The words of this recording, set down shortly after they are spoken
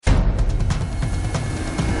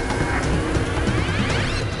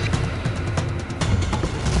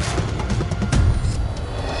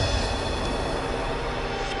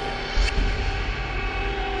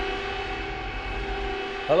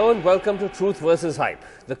Hello and welcome to Truth versus Hype.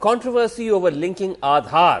 The controversy over linking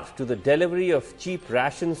Aadhaar to the delivery of cheap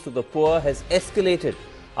rations to the poor has escalated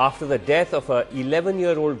after the death of a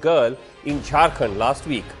 11-year-old girl in Jharkhand last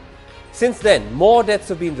week. Since then, more deaths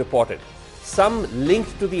have been reported. Some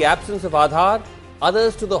linked to the absence of Aadhaar,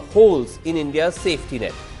 others to the holes in India's safety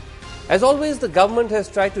net. As always, the government has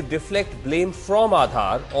tried to deflect blame from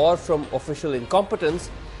Aadhaar or from official incompetence,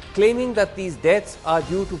 claiming that these deaths are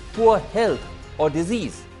due to poor health or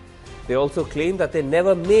disease. They also claim that they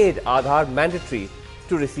never made Aadhaar mandatory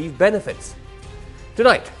to receive benefits.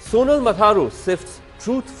 Tonight, Sonal Matharu sifts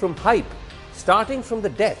truth from hype, starting from the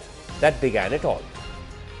death that began it all.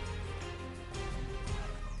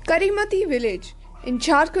 Karimati village in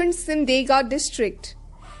Jharkhand's Simdega district.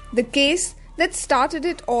 The case that started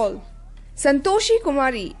it all. Santoshi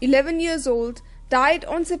Kumari, 11 years old, died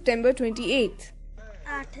on September 28th.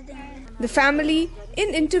 The family,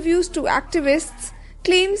 in interviews to activists,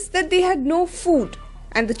 claims that they had no food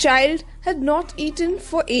and the child had not eaten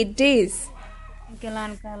for 8 days.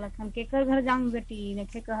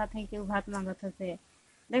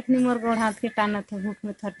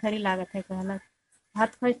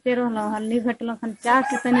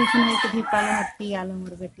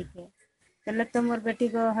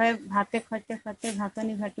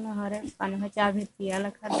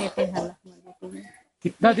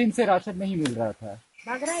 कितना दिन से ration नहीं मिल रहा था?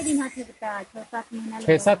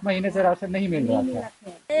 6-7 महीने से ration नहीं मिल रहा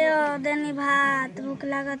था। देनी भात भूख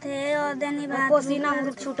लागत है और देनी भात पसीना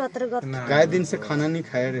मुझे छूटत रहत। काय दिन से खाना नहीं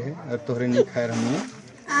खाए रहे और तोहरे नहीं खाए हमने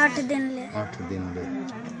 8 दिन ले।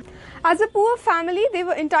 As a poor family, they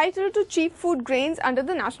were entitled to cheap food grains under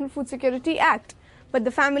the National Food Security Act. But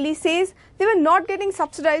the family says they were not getting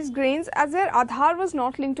subsidized grains as their Aadhaar was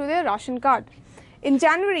not linked to their ration card. In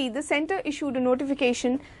January, the centre issued a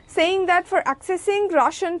notification saying that for accessing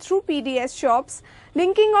ration through PDS shops,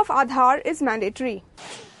 linking of Aadhaar is mandatory.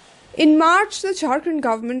 In March, the Jharkhand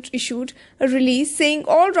government issued a release saying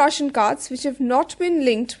all ration cards which have not been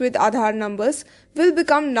linked with Aadhaar numbers will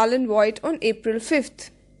become null and void on April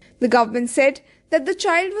 5th. The government said that the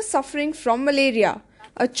child was suffering from malaria,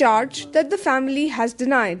 a charge that the family has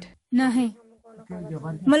denied.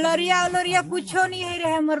 Malaria कुछ नहीं है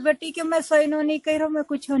रहे हमर बेटी के मैं सैनो नहीं कह रहा मैं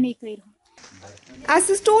कुछ नहीं कह रहा. As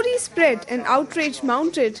the story spread and outrage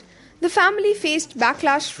mounted, the family faced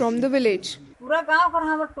backlash from the village. पूरा गांव पर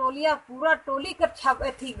हमर टोलिया पूरा टोली कर छप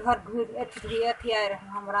एथी घर घुर एथी आए रहे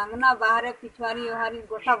हमरा अंगना बाहर पिछवारी ओहारी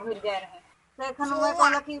गोटा घुर जाए रहे तो एखन मैं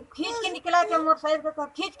कहला कि खींच के निकला के मोर साइड के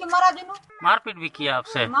खींच के मारा दिनु मारपीट भी किया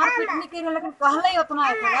आपसे मारपीट नहीं की लेकिन कहले ही उतना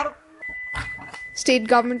है यार. State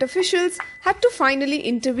government officials had to finally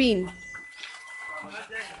intervene.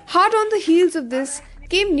 Hard on the heels of this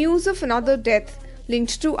came news of another death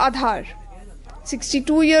linked to Aadhaar.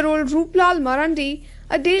 62-year-old Ruplal Marandi,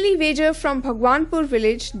 a daily wager from Bhagwanpur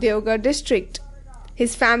village, Deoghar district.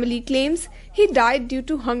 His family claims he died due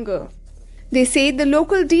to hunger. They say the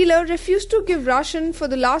local dealer refused to give ration for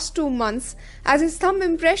the last 2 months as his thumb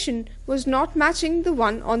impression was not matching the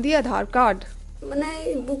one on the Aadhaar card.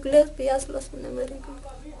 मने भूखले प्यास लस मने मेरे को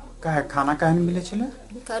काहे खाना काहे नहीं मिले चले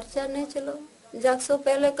खर्चा नहीं चलो जागसो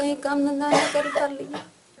पहले कहीं काम धंधा नहीं कर लिया.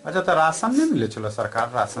 अच्छा तो राशन नहीं मिले चलो सरकार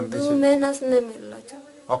राशन दे 2 महीना से नहीं मिल रहा छ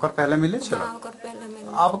ओकर पहले मिले चलो हां ओकर पहले मिले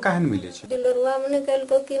अब काहे नहीं मिले छ डीलरवा मने कहल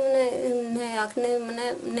को कि मने ने आखने मने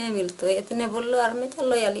नहीं मिलतो इतने बोललो और में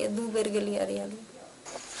चलो आलिए 2 बेर गेली आली.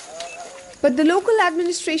 But the local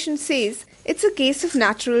administration says it's a case of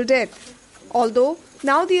natural death, although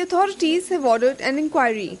now the authorities have ordered an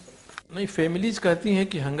inquiry. नहीं फैमिलीज कहती हैं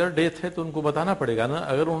कि हंगर डेथ है तो उनको बताना पड़ेगा ना.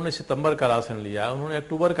 अगर उन्होंने सितंबर का राशन लिया उन्होंने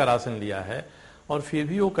अक्टूबर का राशन लिया है और फिर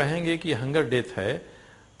भी वो कहेंगे कि हंगर डेथ है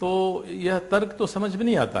तो यह तर्क तो समझ में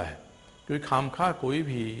नहीं आता है. क्योंकि खामखा कोई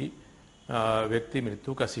भी व्यक्ति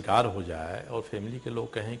मृत्यु का शिकार हो जाए और फैमिली के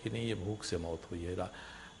लोग कहें कि नहीं ये भूख से मौत हुई है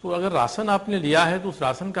तो अगर राशन आपने लिया है तो उस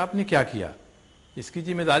राशन का आपने क्या किया इसकी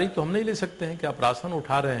जिम्मेदारी तो हम नहीं ले सकते हैं कि आप राशन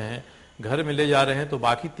उठा रहे हैं घर में ले जा रहे हैं तो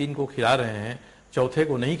बाकी 3 को खिला रहे हैं चौथे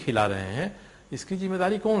को नहीं खिला रहे हैं इसकी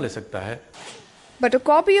जिम्मेदारी कौन ले सकता है. But a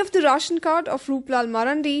copy of the ration card of Ruplal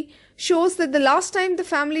Marandi shows that the last time the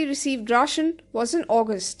family received ration was in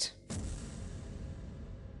August.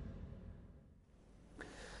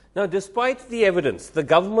 Now, despite the evidence, the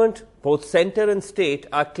government, both centre and state,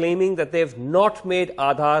 are claiming that they have not made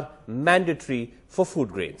Aadhaar mandatory for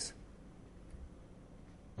food grains.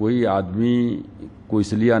 कोई आदमी को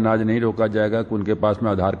इसलिए अनाज नहीं रोका जाएगा कि उनके पास में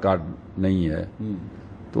आधार कार्ड नहीं है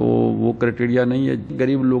तो वो क्राइटेरिया नहीं है.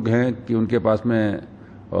 गरीब लोग हैं कि उनके पास में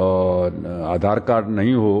आधार कार्ड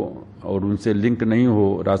नहीं हो और उनसे लिंक नहीं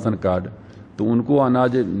हो राशन कार्ड तो उनको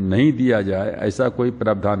अनाज नहीं दिया जाए ऐसा कोई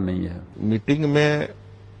प्रावधान नहीं है. मीटिंग में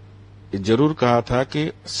जरूर कहा था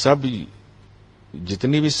कि सब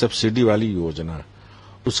जितनी भी सब्सिडी वाली योजना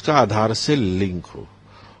उसका आधार से लिंक हो।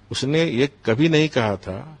 उसने ये कभी नहीं कहा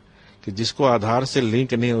था कि जिसको आधार से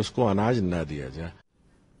लिंक नहीं है उसको अनाज न दिया जाए।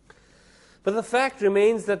 But the fact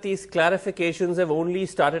remains that these clarifications have only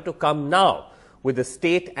started to come now, with the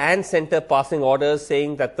state and centre passing orders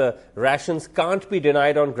saying that the rations can't be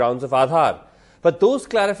denied on grounds of Aadhaar. But those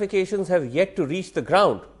clarifications have yet to reach the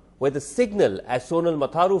ground, where the signal, as Sonal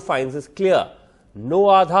Matharu finds, is clear: no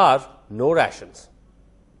Aadhaar, no rations.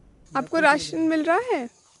 आपको ration मिल रहा है?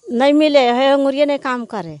 नहीं मिले है, उंगलियां नहीं काम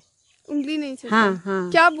करे, उंगली नहीं चलती। हाँ।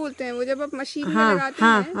 क्या बोलते हैं वो जब आप मशीन में लगाते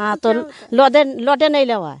हैं? हाँ, तो लोटे नहीं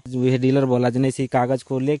लगा। वही डीलर बोला जिन्हें इसी कागज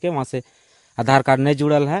को लेके वहाँ से आधार कार्ड नहीं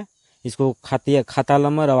जुड़ल है, इसको खाता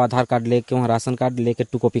नंबर और आधार कार्ड लेके वहाँ राशन कार्ड लेके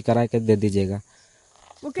 2 कॉपी करा के दे दीजिएगा।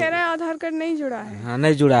 वो कह रहा है आधार कार्ड नहीं जुड़ा है। हाँ,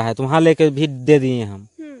 नहीं जुड़ा है तो वहाँ लेके भी दे दिए हम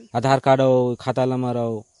आधार कार्ड और खाता नंबर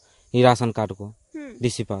और ये राशन कार्ड को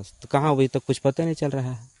डीसी पास। तो कहाँ अभी तक कुछ पता नहीं चल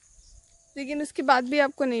रहा है। लेकिन उसके बाद भी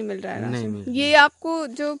आपको नहीं मिल रहा है राशन। नहीं। ये आपको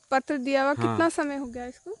जो पत्र दिया हुआ कितना समय हो गया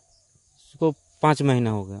इसको? 5 महीना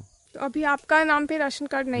हो गया। तो अभी आपका नाम पे राशन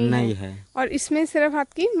कार्ड नहीं है। और इसमें सिर्फ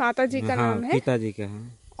आपकी माता जी का नाम है? पिताजी का है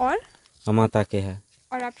और माता के है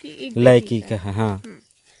और आपकी एक लड़की का है। हाँ।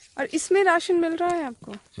 और इसमें राशन मिल रहा है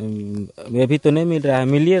आपको? अभी तो नहीं मिल रहा है,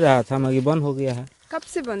 मिल ही रहा था मगर बंद हो गया है। कब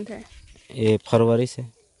से बंद है? ये फरवरी से।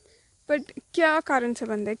 बट क्या कारण से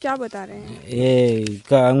बंद है, क्या बता रहे हैं? ये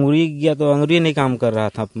अंगूरी गया तो अंगूरी नहीं काम कर रहा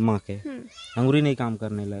था माँ के, अंगूरी नहीं काम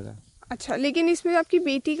करने लगा। अच्छा, लेकिन इसमें आपकी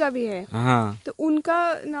बेटी का भी है। हाँ। तो उनका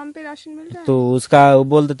नाम पे राशन मिल रहा है? तो उसका वो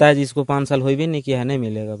बोल देता है जिसको 5 साल हो भी नहीं किया है नहीं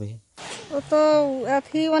मिलेगा भाई। वो तो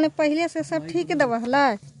अथी माने पहले से सब ठीक दवा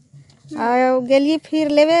है, गेली फिर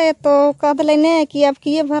लेवे तो कह दिले कि अब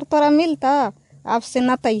किए भर तोरा मिलता, आपसे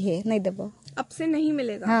न तय है नहीं देबो, अब से नहीं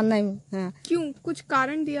मिलेगा। हाँ नहीं। हाँ। क्यों, कुछ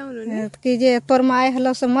कारण दिया उन्होंने? कि जे तोर माए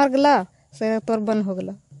हलो से मर गला से तोर बन हो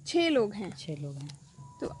गला। 6 लोग हैं। 6 लोग हैं।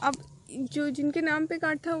 तो अब जो जिनके नाम पे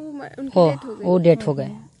कार्ड था वो उनकी डेथ हो गई। वो डेथ हो गए।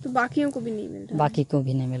 तो बाकियों को भी नहीं मिल रहा? बाकी को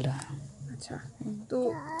भी नहीं मिल रहा। अच्छा, तो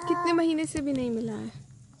कितने महीने से भी नहीं मिला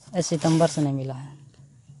है? सितंबर से नहीं मिला है।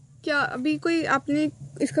 क्या अभी कोई आपने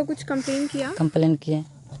इसका कुछ कंप्लेन किया? कंप्लेन किए।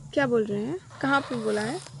 क्या बोल रहे हैं, कहाँ पे बोला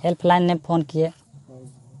है? हेल्पलाइन ने फोन किए,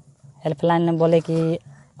 हेल्पलाइन ने बोले कि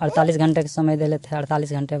 48 घंटे का समय दे लेते हैं,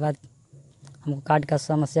 48 घंटे बाद हमको कार्ड का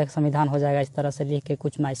समस्या का समाधान हो जाएगा, इस तरह से लिख के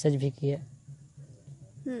कुछ मैसेज भी किए।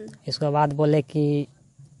 इसके बाद बोले कि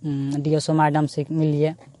डीएसओ मैडम से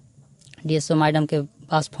मिलिए, डीएसओ मैडम के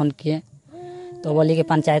पास फ़ोन किए तो बोली कि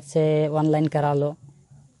पंचायत से ऑनलाइन करा लो,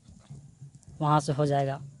 वहाँ से हो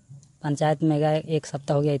जाएगा। पंचायत में गए, 1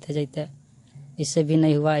 सप्ताह हो गया इतने जाते, इससे भी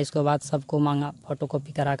नहीं हुआ। इसके बाद सबको मांगा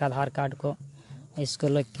फोटोकॉपी करा का आधार कार्ड को, इसको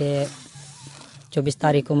लेके के 24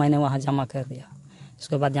 तारीख को मैंने वहाँ जमा कर दिया,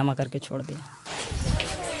 इसके बाद जमा करके छोड़ दिया।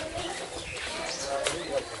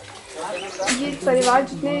 ये परिवार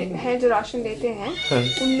जितने हैं जो राशन लेते हैं,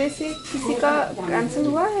 उनमें से किसी का कैंसिल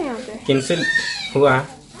हुआ है यहाँ पे? कैंसिल हुआ है।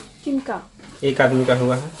 किनका? एक आदमी का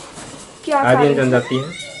हुआ है। क्या आर्यन जनजाति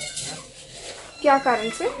है। क्या कारण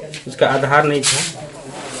से? उसका आधार नहीं था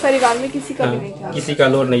परिवार में, किसी का भी नहीं था। किसी का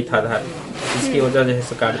लोड नहीं था आधार, इसकी वजह जो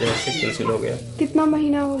है कार्ड जो है कैंसिल हो गया। कितना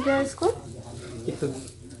महीना हो गया इसको?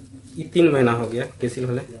 ये 3 महीना हो गया कैंसिल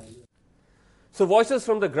होने। So voices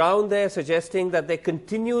from the ground there suggesting that there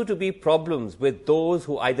continue to be problems with those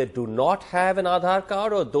who either do not have an Aadhaar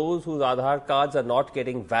card or those whose Aadhaar cards are not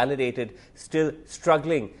getting validated, still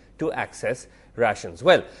struggling to access rations.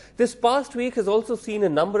 Well, this past week has also seen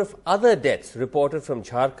a number of other deaths reported from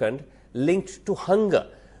Jharkhand linked to hunger,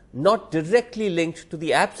 not directly linked to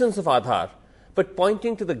the absence of Aadhaar, but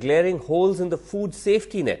pointing to the glaring holes in the food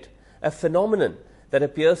safety net, a phenomenon that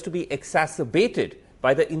appears to be exacerbated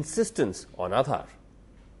by the insistence on Aadhaar.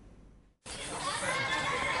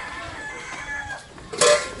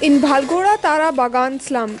 In Bhalgora Tara Bagan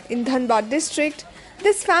slum in Dhanbad district,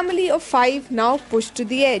 this family of 5 now pushed to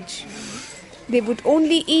the edge. They would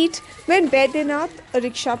only eat when Baidyanath, a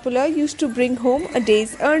rickshaw puller, used to bring home a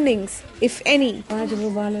day's earnings, if any.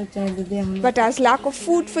 But as lack of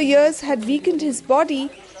food for years had weakened his body,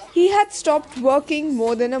 he had stopped working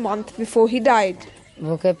more than a month before he died.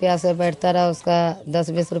 भूखे प्यासे बैठता रहा, उसका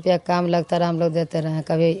 10-20 रुपया काम लगता रहा, हम लोग देते रहे।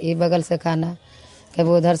 कभी ई बगल से खाना, कभी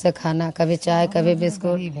उधर से खाना, कभी चाय, कभी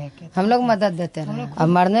बिस्कुट, हम लोग मदद देते रहे। अब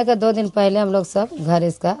मरने के 2 दिन पहले हम लोग सब घर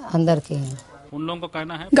इसका अंदर किए हैं। उन लोगों का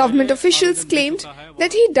कहना है Government officials claimed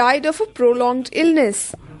that he died of a prolonged illness.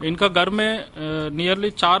 इनका घर में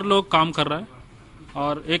नियरली 4 लोग काम कर रहा है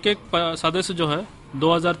और एक सदस्य जो है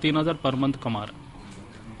 2000-3000 पर मंथ कमा रहा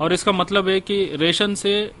है। और इसका मतलब है कि रेशन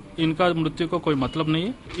से इनका मृत्यु को कोई मतलब नहीं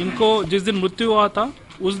है। इनको जिस दिन मृत्यु हुआ था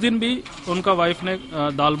उस दिन भी उनका वाइफ ने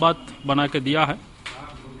दाल भात बना के दिया है,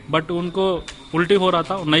 बट उनको उल्टी हो रहा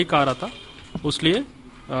था और नहीं खा रहा था, इसलिए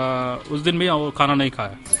उस दिन भी वो खाना नहीं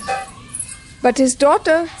खाया। But his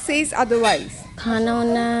daughter says otherwise. खाना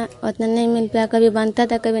वाना उतना नहीं मिल पाया, कभी बनता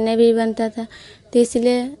था कभी नहीं भी बनता था, तो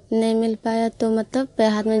इसलिए नहीं मिल पाया। तो मतलब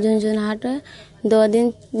पैर हाथ में झुनझुनाहट है। 2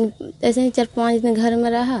 दिन ऐसे ही 4-5 दिन घर में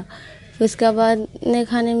रहा, उसके बाद नहीं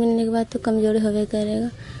खाने मिलने के बाद तो कमजोरी होवे करेगा,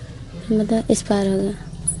 मतलब एक्सपायर हो गया।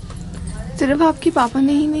 सिर्फ आपके पापा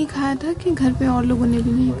ने ही नहीं खाया था कि घर पे और लोगों ने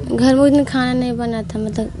भी नहीं? घर में उस दिन खाना नहीं बना था,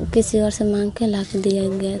 मतलब किसी और से मांग के ला के दिया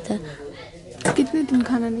गया था। कितने दिन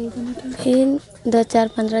खाना नहीं बना था? फिर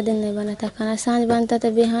 2-4-15 दिन नहीं बना था खाना। सांझ बनता था,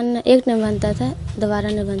 बिहान एक नहीं बनता था, दोबारा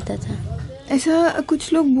नहीं बनता था। ऐसा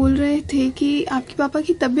कुछ लोग बोल रहे थे कि आपके पापा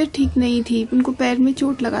की तबीयत ठीक नहीं थी, उनको पैर में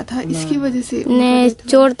चोट लगा था, इसकी वजह से? नहीं,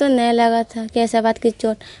 चोट तो नहीं लगा था, कैसा बात की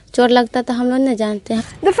चोट लगता था हम लोग नहीं जानते हैं।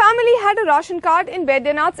 The family had a ration card in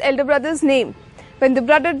Baidyanath's elder brother's name. When the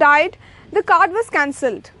brother died, the card was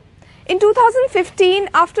cancelled. In 2015,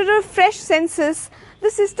 after a fresh census,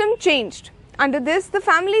 the system changed. Under this, the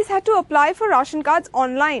families had to apply for ration cards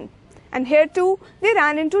online, and here too they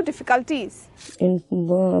ran into difficulties.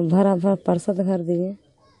 भरा परसत घर दिए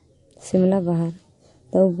शिमला बाहर,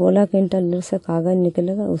 तो बोला कि internet से कागज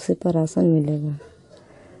निकलेगा, उसी पर राशन मिलेगा।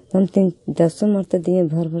 तो हम 10 मरते दिए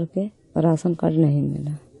भर के, राशन कार्ड नहीं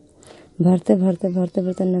मिला। भरते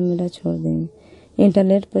न मिला, छोड़ देंगे।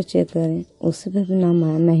 इंटरनेट पर चेक करें, उसी पर भी नाम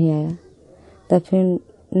नहीं आया, तब फिर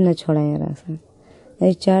न छोड़ाया राशन।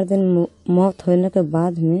 4 दिन मौत होने के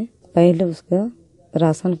बाद में पहले उसका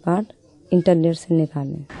राशन कार्ड इंटरनेट से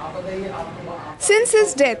निकालें। Since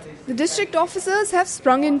his death, the district officers have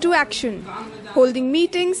sprung into action, holding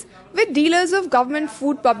meetings with dealers of government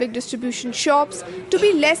food public distribution shops to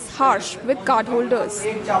be less harsh with cardholders.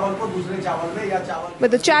 But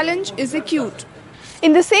the challenge is acute.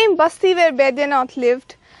 In the same basti where Baidyanath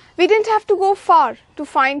lived, we didn't have to go far to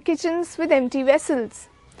find kitchens with empty vessels.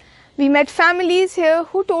 We met families here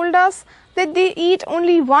who told us that they eat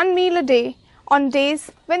only 1 meal a day on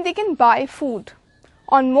days when they can buy food.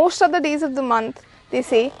 On most other days of the month, they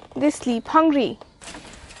say they sleep hungry.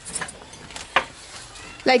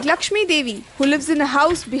 Like Lakshmi Devi, who lives in a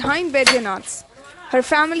house behind Baidyanath's. Her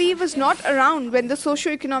family was not around when the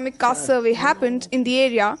socio-economic caste survey happened in the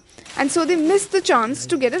area, and so they missed the chance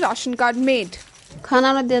to get a ration card made.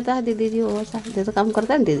 खाना न देता है दीदी जी, वो सब देता काम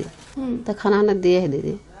करता है दीदी, तो खाना न दिए है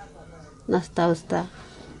दीदी, नाश्ता उस्ता।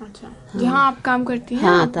 अच्छा, जहाँ आप काम करती हैं?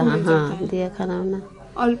 हाँ, तो हाँ दिया खाना वाना।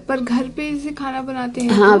 और पर घर पे इसे खाना बनाते हैं?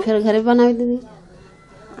 हाँ, फिर घर बनावे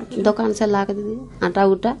दीदी, दुकान से ला के दीदी आटा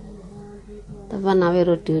उटा, तो बनावे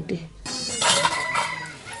रोटी वोटी।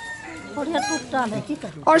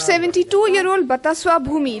 Or 72-year-old Bataswa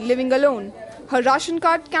Bhumi living alone. Her ration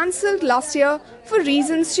card cancelled last year for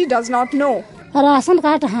reasons she does not know. Ration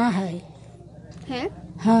card हाँ है। है?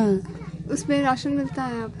 हाँ। उसमें राशन मिलता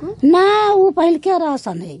है आपको? ना, वो पहले क्या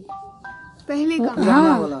राशन है, पहले का?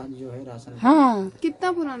 हाँ वाला जो है राशन। हाँ।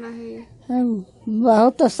 कितना पुराना है ये?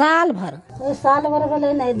 बहुत, तो साल भर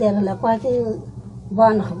वाले नहीं दे रहा, कोई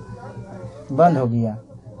बंद हो गया,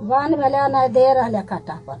 बंद भले नहीं दे रहा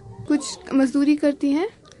काटा पर। कुछ मजदूरी करती हैं?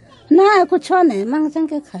 ना, कुछ नहीं, मांग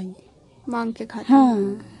के खाई। मांग के खाती?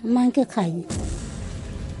 हाँ, मांग के खाई।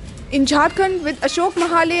 In Jharkhand, with Ashok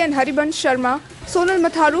Mahale and Haribansh Sharma, Sonal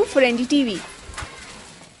Matharu for NDTV.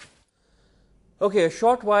 Okay, a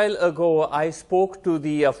short while ago, I spoke to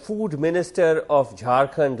the Food Minister of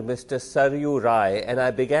Jharkhand, Mr. Saryu Rai, and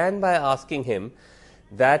I began by asking him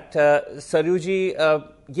that, Saryu ji,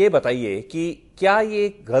 ये बताइए कि क्या ये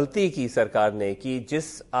गलती की सरकार ने कि जिस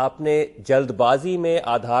आपने जल्दबाजी में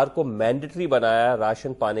आधार को मैंडेटरी बनाया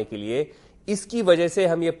राशन पाने के लिए, इसकी वजह से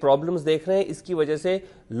हम ये प्रॉब्लम्स देख रहे हैं, इसकी वजह से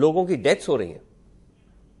लोगों की डेथ्स हो रही हैं?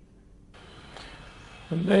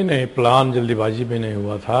 नहीं, प्लान जल्दीबाजी में नहीं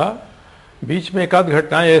हुआ था। बीच में एक आध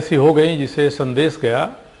घटनाएं ऐसी हो गई जिसे संदेश गया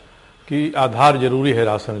कि आधार जरूरी है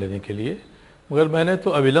राशन लेने के लिए, मगर मैंने तो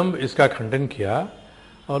अविलंब इसका खंडन किया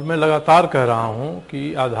और मैं लगातार कह रहा हूं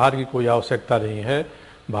कि आधार की कोई आवश्यकता नहीं है।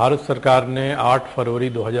 भारत सरकार ने 8 फरवरी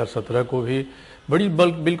 2017 को भी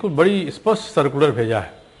बिल्कुल बड़ी स्पष्ट सर्कुलर भेजा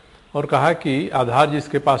है और कहा कि आधार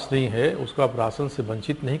जिसके पास नहीं है उसको आप राशन से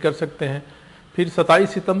वंचित नहीं कर सकते हैं। फिर 27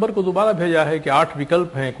 सितंबर को दोबारा भेजा है कि 8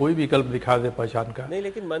 विकल्प हैं, कोई विकल्प दिखा दे पहचान का। नहीं,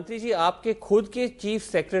 लेकिन मंत्री जी, आपके खुद के चीफ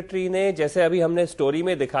सेक्रेटरी ने, जैसे अभी हमने स्टोरी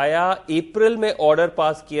में दिखाया, अप्रैल में ऑर्डर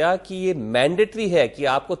पास किया कि ये मैंडेटरी है कि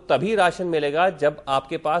आपको तभी राशन मिलेगा जब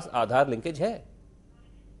आपके पास आधार लिंकेज है।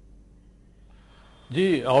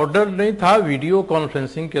 जी, ऑर्डर नहीं था। वीडियो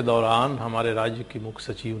कॉन्फ्रेंसिंग के दौरान हमारे राज्य की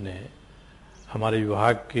मुख्य सचिव ने हमारे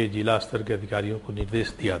विभाग के जिला स्तर के अधिकारियों को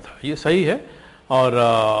निर्देश दिया था। ये सही है और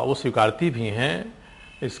वो स्वीकारती भी हैं।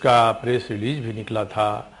 इसका प्रेस रिलीज भी निकला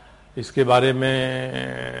था, इसके बारे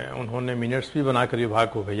में उन्होंने मिनट्स भी बनाकर विभाग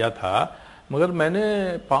को भेजा था। मगर मैंने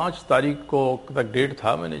 5 तारीख को तक डेट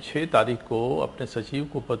था, मैंने 6 तारीख को अपने सचिव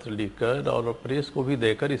को पत्र लिखकर और प्रेस को भी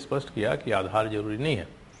देकर स्पष्ट किया कि आधार जरूरी नहीं है।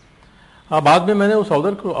 बाद में मैंने उस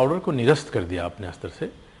ऑर्डर को निरस्त कर दिया अपने स्तर से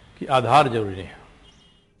कि आधार जरूरी नहीं है।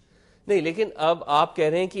 नहीं, लेकिन अब आप कह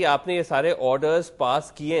रहे हैं कि आपने ये सारे ऑर्डर्स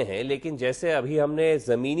पास किए हैं, लेकिन जैसे अभी हमने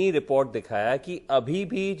जमीनी रिपोर्ट दिखाया कि अभी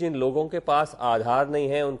भी जिन लोगों के पास आधार नहीं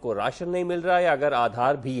है उनको राशन नहीं मिल रहा, या अगर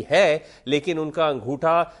आधार भी है लेकिन उनका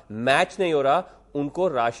अंगूठा मैच नहीं हो रहा, उनको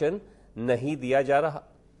राशन नहीं दिया जा रहा।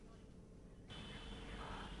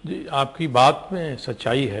 जी, आपकी बात में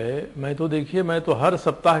सच्चाई है। मैं तो देखिए, मैं तो हर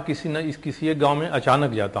सप्ताह किसी एक गांव में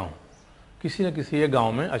अचानक जाता हूं, किसी न किसी एक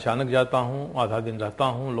गांव में अचानक जाता हूं, आधा दिन रहता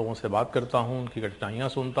हूं, लोगों से बात करता हूं, उनकी कठिनाइयां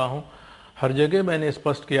सुनता हूं। हर जगह मैंने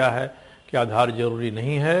स्पष्ट किया है कि आधार जरूरी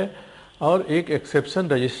नहीं है और एक एक्सेप्शन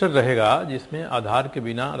रजिस्टर रहेगा जिसमें आधार के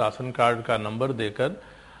बिना राशन कार्ड का नंबर देकर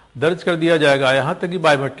दर्ज कर दिया जाएगा। यहाँ तक कि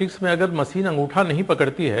बायोमेट्रिक्स में अगर मशीन अंगूठा नहीं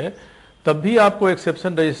पकड़ती है तब भी आपको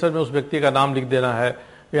एक्सेप्शन रजिस्टर में उस व्यक्ति का नाम लिख देना है।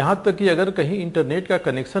 यहाँ तक कि अगर कहीं इंटरनेट का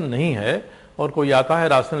कनेक्शन नहीं है और कोई आता है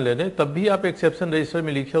राशन लेने, तब भी आप एक्सेप्शन रजिस्टर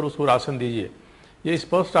में लिखिए और उसको राशन दीजिए। ये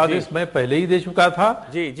स्पष्ट आदेश मैं पहले ही दे चुका था।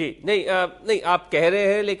 जी जी, नहीं आप कह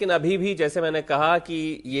रहे हैं, लेकिन अभी भी जैसे मैंने कहा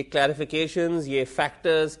कि ये क्लैरिफिकेशंस, ये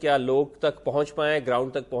फैक्टर्स क्या लोग तक पहुंच पाए,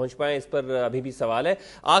 ग्राउंड तक पहुंच पाए, इस पर अभी भी सवाल है।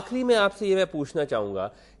 आखिरी में आपसे ये मैं पूछना चाहूंगा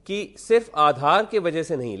कि सिर्फ आधार के वजह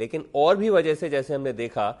से नहीं, लेकिन और भी वजह से, जैसे हमने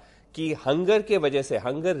देखा कि हंगर के वजह से,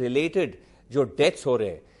 हंगर रिलेटेड जो डेथ्स हो रहे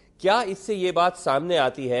हैं, क्या इससे ये बात सामने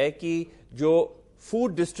आती है कि जो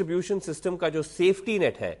फूड डिस्ट्रीब्यूशन सिस्टम का जो सेफ्टी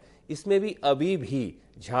नेट है, इसमें भी अभी भी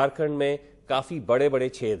झारखंड में काफी बड़े बड़े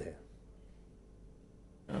छेद हैं?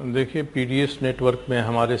 देखिए, पीडीएस नेटवर्क में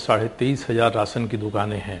हमारे 23,500 राशन की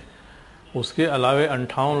दुकानें हैं। उसके अलावे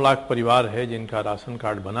 58 लाख परिवार है जिनका राशन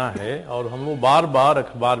कार्ड बना है और हम लोग बार बार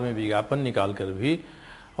अखबार में विज्ञापन निकाल कर भी,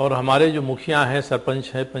 और हमारे जो मुखिया हैं,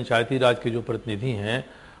 सरपंच हैं, पंचायती राज के जो प्रतिनिधि हैं,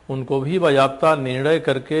 उनको भी बायाब्ता निर्णय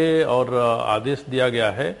करके और आदेश दिया गया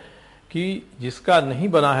है कि जिसका नहीं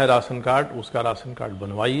बना है राशन कार्ड उसका राशन कार्ड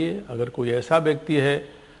बनवाइए। अगर कोई ऐसा व्यक्ति है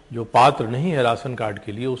जो पात्र नहीं है राशन कार्ड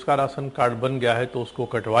के लिए, उसका राशन कार्ड बन गया है तो उसको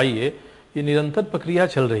कटवाइए। ये निरंतर प्रक्रिया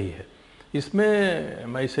चल रही है। इसमें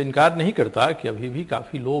मैं इससे इनकार नहीं करता कि अभी भी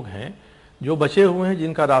काफ़ी लोग हैं जो बचे हुए हैं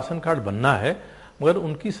जिनका राशन कार्ड बनना है, मगर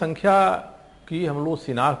उनकी संख्या की हम लोग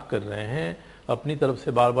शिनाख्त कर रहे हैं, अपनी तरफ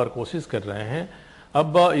से बार बार कोशिश कर रहे हैं।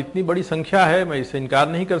 अब इतनी बड़ी संख्या है, मैं इससे इनकार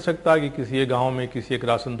नहीं कर सकता कि किसी एक गांव में किसी एक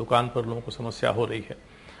राशन दुकान पर लोगों को समस्या हो रही है,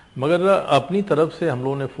 मगर अपनी तरफ से हम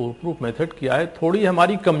लोगों ने फुल प्रूफ मेथड किया है। थोड़ी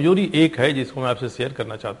हमारी कमजोरी एक है जिसको मैं आपसे शेयर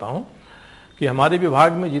करना चाहता हूं कि हमारे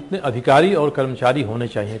विभाग में जितने अधिकारी और कर्मचारी होने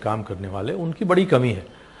चाहिए काम करने वाले, उनकी बड़ी कमी है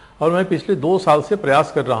और मैं पिछले 2 साल से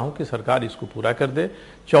प्रयास कर रहा हूं कि सरकार इसको पूरा कर दे।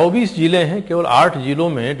 24 जिले हैं, केवल 8 जिलों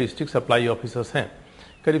में डिस्ट्रिक्ट सप्लाई ऑफिसर्स हैं,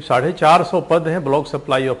 करीब 450 पद हैं ब्लॉक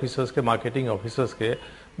सप्लाई ऑफिसर्स के, मार्केटिंग ऑफिसर्स के,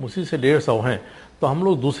 उसी से 150 हैं। तो हम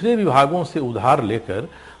लोग दूसरे विभागों से उधार लेकर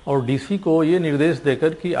और डीसी को ये निर्देश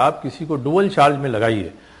देकर कि आप किसी को डुअल चार्ज में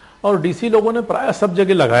लगाइए, और डीसी लोगों ने प्राय सब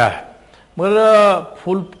जगह लगाया है,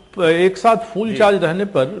 मगर एक साथ फुल चार्ज रहने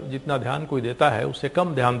पर जितना ध्यान कोई देता है उससे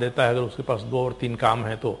कम ध्यान देता है अगर उसके पास 2 और 3 काम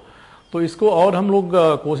है तो इसको और हम लोग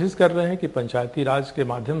कोशिश कर रहे हैं कि पंचायती राज के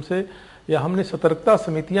माध्यम से, या हमने सतर्कता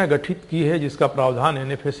समितियां गठित की है जिसका प्रावधान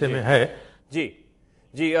एनएफएसए में है। जी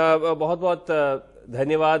जी, बहुत बहुत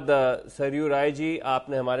धन्यवाद सरयू राय जी,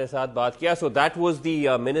 आपने हमारे साथ बात किया। So that was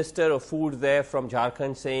the minister of food there from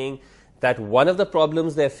Jharkhand saying that one of the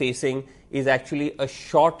problems they're facing is actually a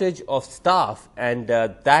shortage of staff, and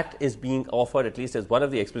that is being offered at least as one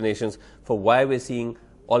of the explanations for why we're seeing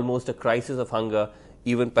almost a crisis of hunger,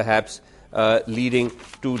 even perhaps leading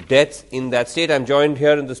to deaths in that state. I'm joined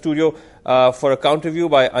here in the studio for a counter view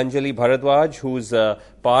by Anjali Bharadwaj, who's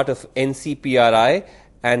part of NCPRI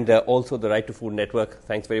and also the Right to Food Network.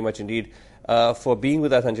 Thanks very much indeed for being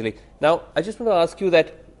with us, Anjali. Now, I just want to ask you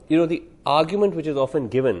that, you know, the argument which is often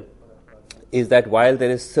given is that while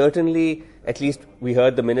there is certainly, at least we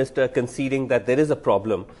heard the minister conceding that there is a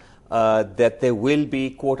problem, that there will be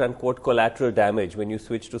quote-unquote collateral damage when you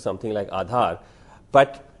switch to something like Aadhaar,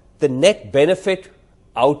 but the net benefit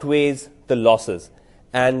outweighs the losses.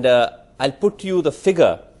 And I'll put to you the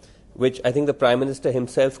figure which I think the Prime Minister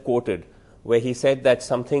himself quoted, where he said that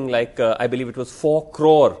something like, I believe it was 4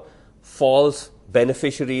 crore false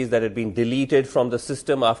beneficiaries that had been deleted from the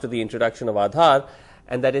system after the introduction of Aadhaar,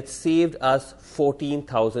 and that it saved us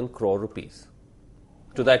 14,000 crore rupees.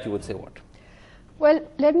 To that you would say what? Well,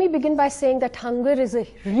 let me begin by saying that hunger is a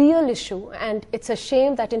real issue, and it's a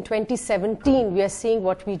shame that in 2017 we are seeing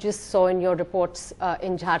what we just saw in your reports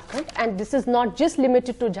in Jharkhand. And this is not just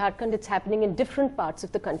limited to Jharkhand, it's happening in different parts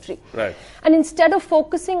of the country. Right. And instead of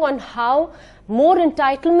focusing on how more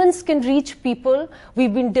entitlements can reach people,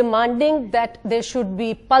 we've been demanding that there should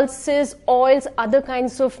be pulses, oils, other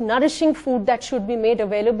kinds of nourishing food that should be made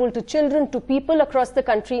available to children, to people across the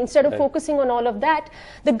country. Instead of focusing on all of that,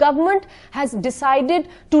 the government has decided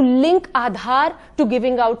to link Aadhaar to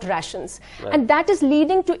giving out rations. And that is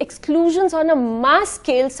leading to exclusions on a mass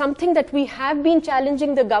scale, something that we have been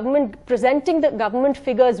challenging the government, presenting the government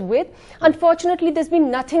figures with. Unfortunately, there's been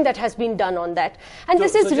nothing that has been done on that. And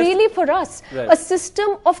this is really for us a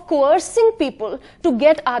system of coercing people to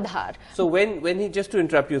get Aadhaar. So when he, just to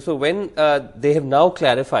interrupt you, so when they have now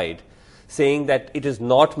clarified, saying that it is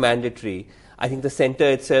not mandatory, I think the centre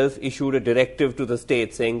itself issued a directive to the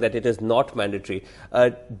state saying that it is not mandatory.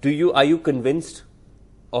 Are you convinced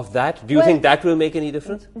of that? Do you think that will make any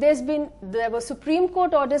difference? There were Supreme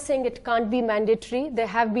Court orders saying it can't be mandatory. There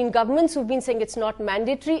have been governments who've been saying it's not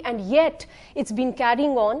mandatory, and yet it's been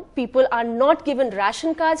carrying on. People are not given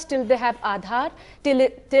ration cards till they have Aadhaar, till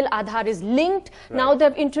Aadhaar is linked. Right. Now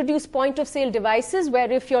they've introduced point of sale devices where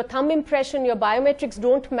if your thumb impression, your biometrics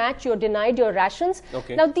don't match, you're denied your rations.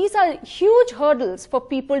 Okay. Now these are huge hurdles for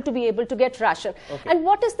people to be able to get ration. Okay. And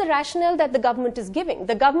what is the rationale that the government is giving?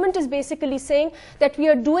 The government is basically saying that we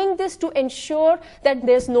are doing this to ensure that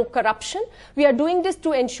there's no corruption. We are doing this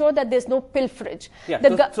to ensure that there's no pilferage.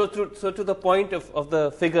 Yeah, so to the point of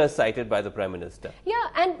the figures cited by the Prime Minister. Yeah,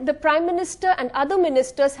 and the Prime Minister and other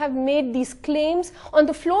ministers have made these claims on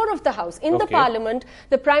the floor of the House. In the Parliament,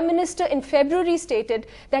 the Prime Minister in February stated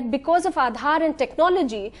that because of Aadhaar and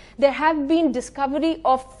technology, there have been discovery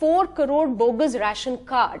of 4 crore bogus ration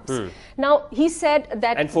cards. Now, he said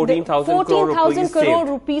that and 14,000 crore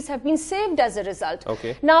rupees have been saved as a result.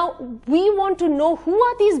 Now, we want to know who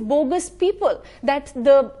are these bogus people that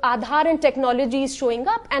the Aadhaar and technology is showing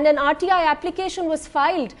up, and an RTI application was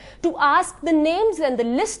filed to ask the names and the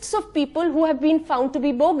lists of people who have been found to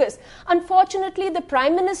be bogus. Unfortunately, the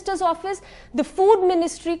Prime Minister's office, the Food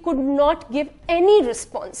Ministry could not give any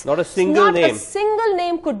response. Not a single name. Not a single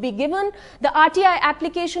name could be given. The RTI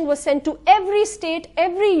application was sent to every state,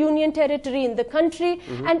 every union territory in the country,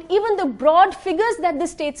 and even the broad figures that the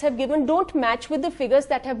states have given don't match with the figures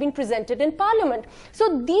that have been presented in Parliament.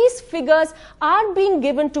 So these figures are being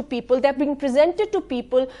given to people, they're being presented to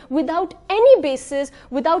people without any basis,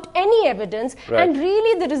 without any evidence, and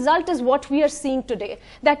really the result is what we are seeing today,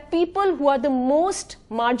 that people who are the most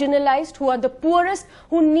marginalized, who are the poorest,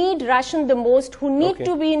 who need ration the most, who need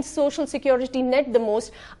to be in social security net the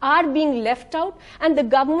most, are being left out, and the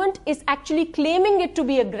government is actually claiming it to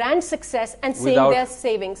be a grand success and saying their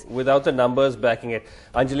savings. Without the numbers backing it.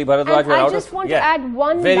 Anjali Bharadwaj, I just want to add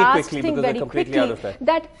one last thing very quickly,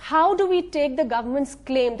 that how do we take the government's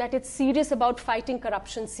claim that it's serious about fighting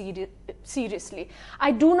corruption seriously?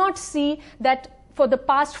 I do not see that. For the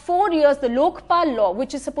past 4 years, the Lokpal law,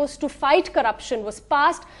 which is supposed to fight corruption, was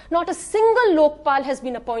passed. Not a single Lokpal has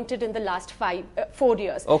been appointed in the last 4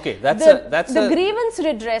 years. Okay, the grievance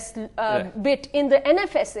redress bit in the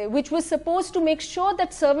NFSA, which was supposed to make sure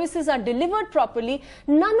that services are delivered properly,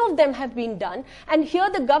 none of them have been done. And here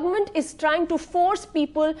the government is trying to force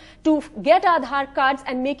people to get Aadhaar cards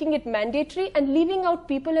and making it mandatory and leaving out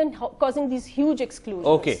people and causing these huge exclusions.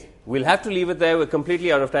 Okay. We'll have to leave it there. We're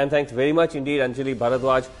completely out of time. Thanks very much indeed, Anjali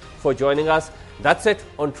Bharadwaj, for joining us. That's it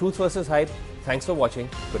on Truth versus Hype. Thanks for watching.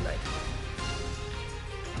 Good night.